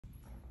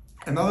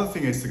Another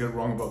thing I used to get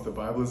wrong about the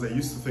Bible is I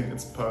used to think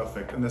it's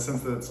perfect in the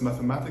sense that it's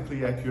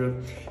mathematically accurate,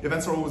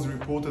 events are always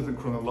reported in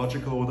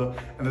chronological order,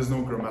 and there's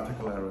no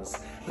grammatical errors.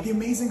 But the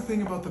amazing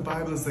thing about the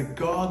Bible is that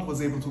God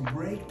was able to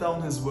break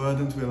down His Word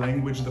into a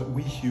language that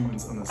we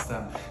humans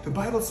understand. The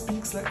Bible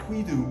speaks like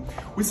we do.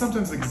 We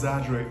sometimes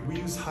exaggerate, we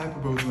use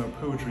hyperboles in our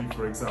poetry,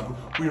 for example,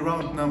 we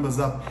round numbers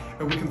up,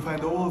 and we can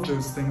find all of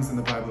those things in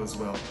the Bible as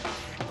well.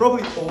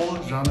 Probably all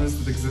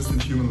genres that exist in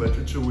human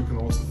literature we can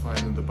also find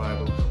in the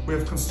Bible. We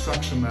have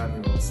construction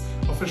manuals,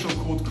 official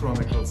court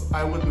chronicles,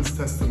 eyewitness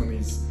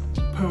testimonies,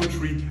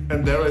 poetry,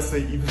 and dare I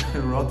say even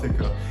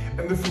erotica.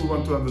 And if we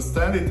want to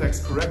understand a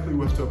text correctly,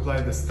 we have to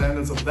apply the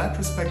standards of that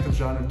respective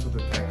genre to the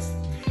text.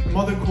 In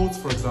modern courts,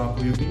 for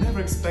example, you'd never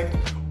expect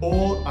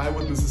all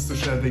eyewitnesses to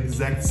share the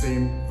exact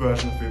same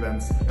version of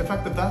events. In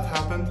fact, if that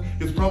happened,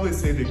 you'd probably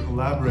say they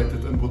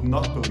collaborated and would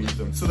not believe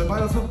them. So the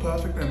Bible is not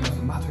perfect in a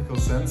mathematical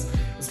sense,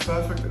 it's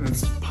perfect in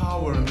its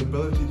power and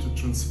ability to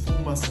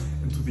transform us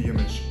into the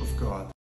image of God.